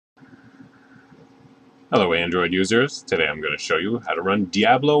Hello Android users, today I'm going to show you how to run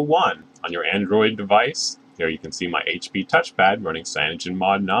Diablo 1 on your Android device. Here you can see my HP TouchPad running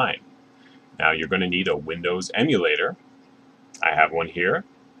CyanogenMod 9. Now you're going to need a Windows emulator. I have one here.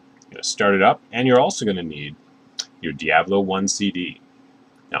 You're going to start it up, and you're also going to need your Diablo 1 CD.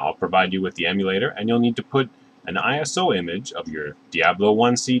 Now I'll provide you with the emulator, and you'll need to put an ISO image of your Diablo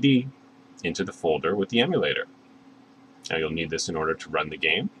 1 CD into the folder with the emulator. Now you'll need this in order to run the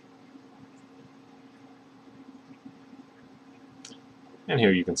game. And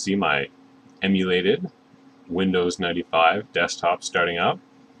here you can see my emulated Windows 95 desktop starting up,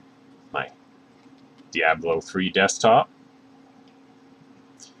 my Diablo 3 desktop.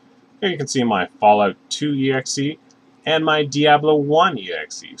 Here you can see my Fallout 2 exe and my Diablo 1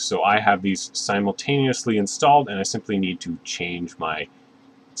 exe. So I have these simultaneously installed, and I simply need to change my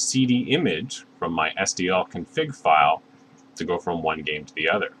CD image from my SDL config file to go from one game to the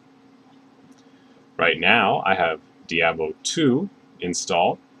other. Right now I have Diablo 2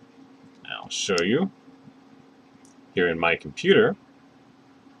 installed. I'll show you. Here in my computer,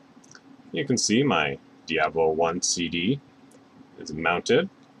 you can see my Diablo 1 CD is mounted.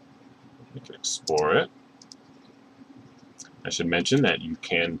 You can explore it. I should mention that you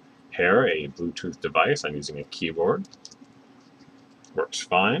can pair a Bluetooth device. I'm using a keyboard. Works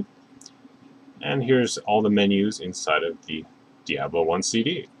fine. And here's all the menus inside of the Diablo 1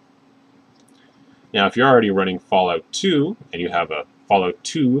 CD. Now, if you're already running Fallout 2 and you have a Fallout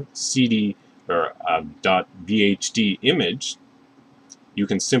 2 CD or a .vhd image, you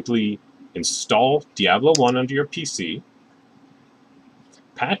can simply install Diablo 1 onto your PC,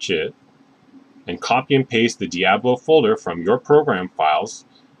 patch it, and copy and paste the Diablo folder from your program files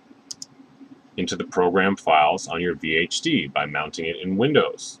into the program files on your VHD by mounting it in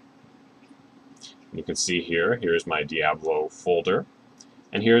Windows. And you can see here's my Diablo folder,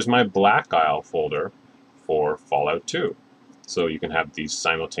 and here's my Black Isle folder for Fallout 2. So you can have these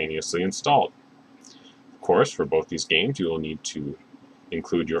simultaneously installed. Of course, for both these games, you will need to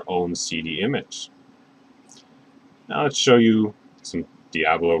include your own CD image. Now let's show you some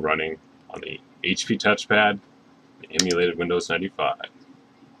Diablo running on the HP TouchPad, emulated Windows 95.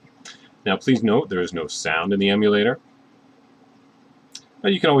 Now please note there is no sound in the emulator,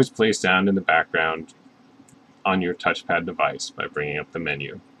 but you can always play sound in the background on your touchpad device by bringing up the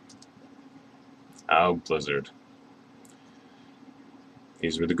menu. Oh, Blizzard.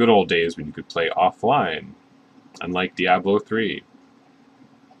 These were the good old days when you could play offline, unlike Diablo 3.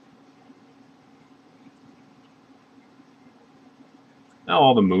 Now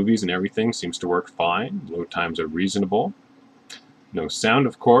all the movies and everything seems to work fine. Load times are reasonable. No sound,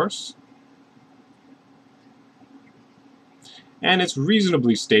 of course. And it's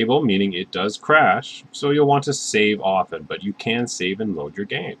reasonably stable, meaning it does crash, so you'll want to save often, but you can save and load your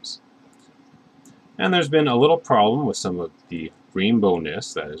games. And there's been a little problem with some of the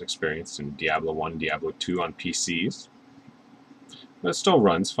rainbowness that is experienced in Diablo 1 and Diablo 2 on PCs, but it still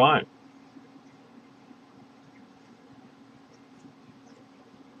runs fine.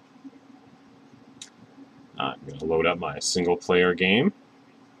 I'm going to load up my single-player game.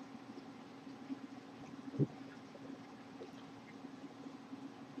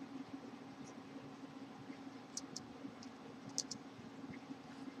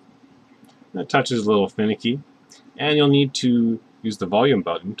 That touch is a little finicky, and you'll need to use the volume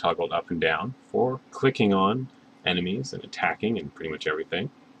button toggled up and down for clicking on enemies and attacking and pretty much everything.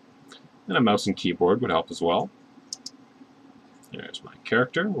 And a mouse and keyboard would help as well. There's my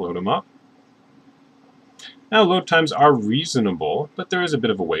character, load him up. Now load times are reasonable, but there is a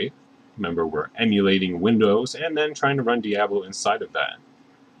bit of a wait. Remember, we're emulating Windows and then trying to run Diablo inside of that.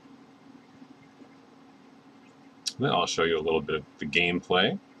 Then I'll show you a little bit of the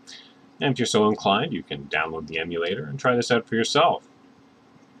gameplay. And if you're so inclined, you can download the emulator and try this out for yourself.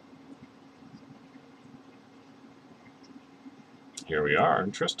 Here we are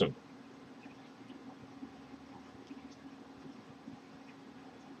in Tristan.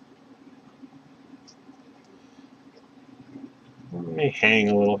 It may hang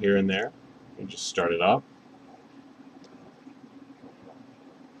a little here and there. You just start it up.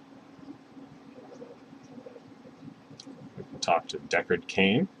 We can talk to Deckard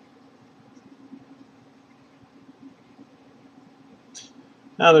Cain.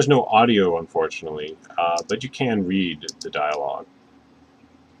 Now there's no audio, unfortunately, but you can read the dialogue.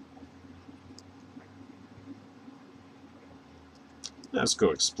 Let's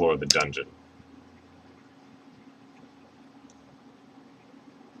go explore the dungeon.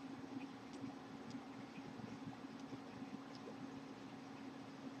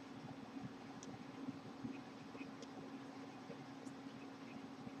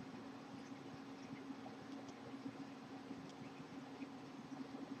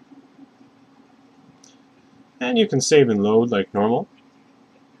 And you can save and load like normal.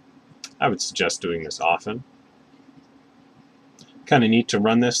 I would suggest doing this often. Kind of neat to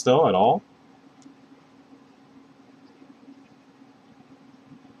run this though at all.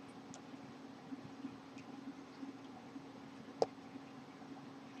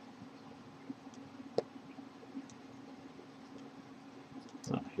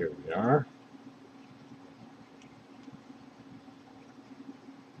 Here we are.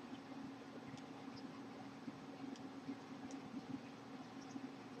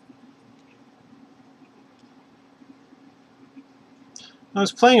 I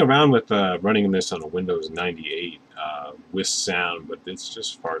was playing around with running this on a Windows 98 with sound, but it's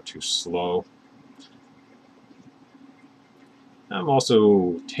just far too slow. I'm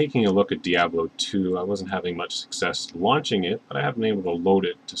also taking a look at Diablo 2. I wasn't having much success launching it, but I have been able to load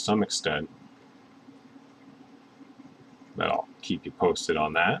it to some extent. But I'll keep you posted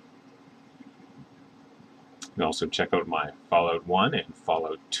on that. You can also check out my Fallout 1 and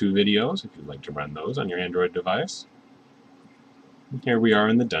Fallout 2 videos if you'd like to run those on your Android device. And here we are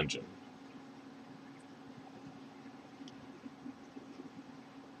in the dungeon.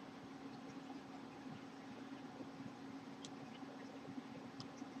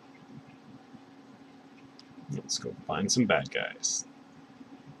 Let's go find some bad guys.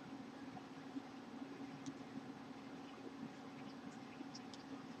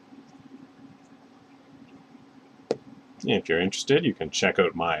 If you're interested, you can check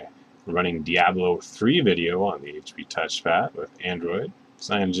out my running Diablo 3 video on the HP TouchPad with Android,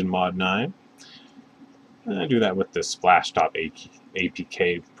 CyanogenMod 9. And I do that with the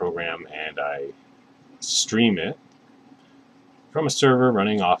Splash.apk program, and I stream it from a server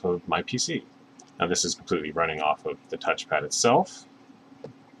running off of my PC. Now this is completely running off of the touchpad itself.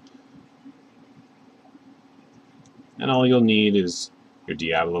 And all you'll need is your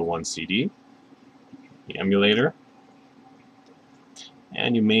Diablo 1 CD, the emulator,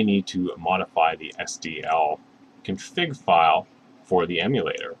 and you may need to modify the SDL config file for the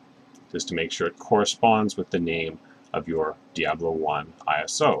emulator, just to make sure it corresponds with the name of your Diablo 1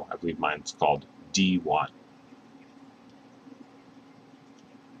 ISO. I believe mine's called D1.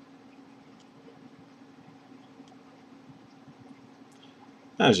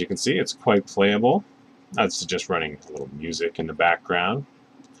 As you can see, it's quite playable. That's just running a little music in the background,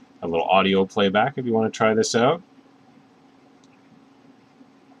 a little audio playback if you want to try this out.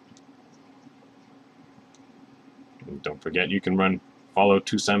 And don't forget, you can run Fallout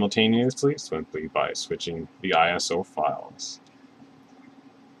 2 simultaneously simply by switching the ISO files.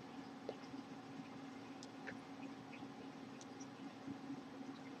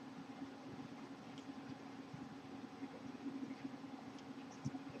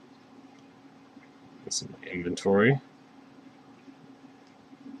 This is my inventory.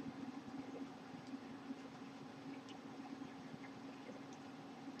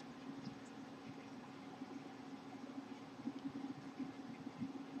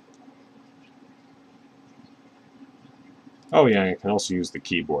 Oh yeah, I can also use the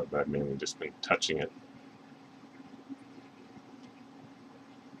keyboard, but I've mainly just been touching it.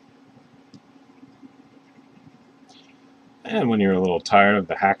 And when you're a little tired of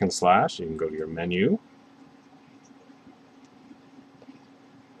the hack and slash, you can go to your menu,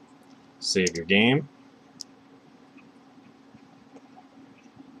 save your game,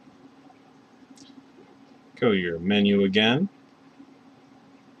 go to your menu again,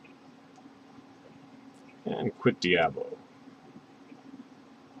 and quit Diablo.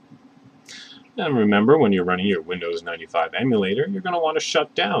 And remember, when you're running your Windows 95 emulator, you're going to want to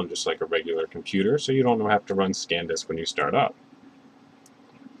shut down just like a regular computer so you don't have to run ScanDisk when you start up.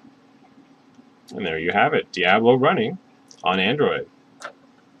 And there you have it, Diablo running on Android.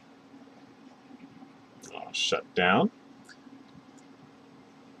 I'll shut down.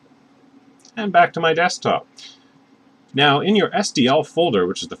 And back to my desktop. Now, in your SDL folder,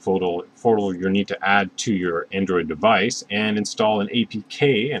 which is the folder you'll need to add to your Android device, and install an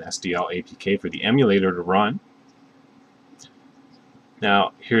APK, an SDL.apk for the emulator to run.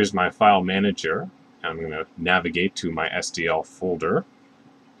 Now, here's my file manager. I'm going to navigate to my SDL folder.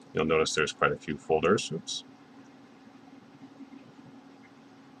 You'll notice there's quite a few folders. Oops.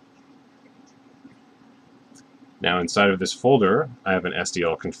 Now, inside of this folder, I have an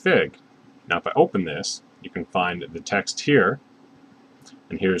SDL config. Now, if I open this, you can find the text here,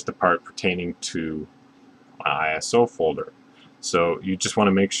 and here's the part pertaining to my ISO folder. So you just want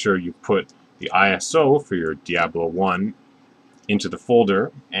to make sure you put the ISO for your Diablo 1 into the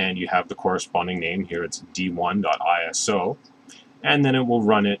folder, and you have the corresponding name. Here it's d1.iso, and then it will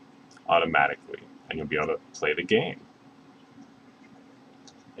run it automatically, and you'll be able to play the game.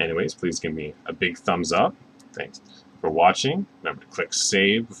 Anyways, please give me a big thumbs up Thanks for watching. Remember to click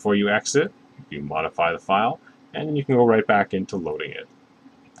Save before you exit. You modify the file, and then you can go right back into loading it.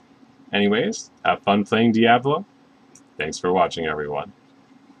 Anyways, have fun playing Diablo. Thanks for watching, everyone.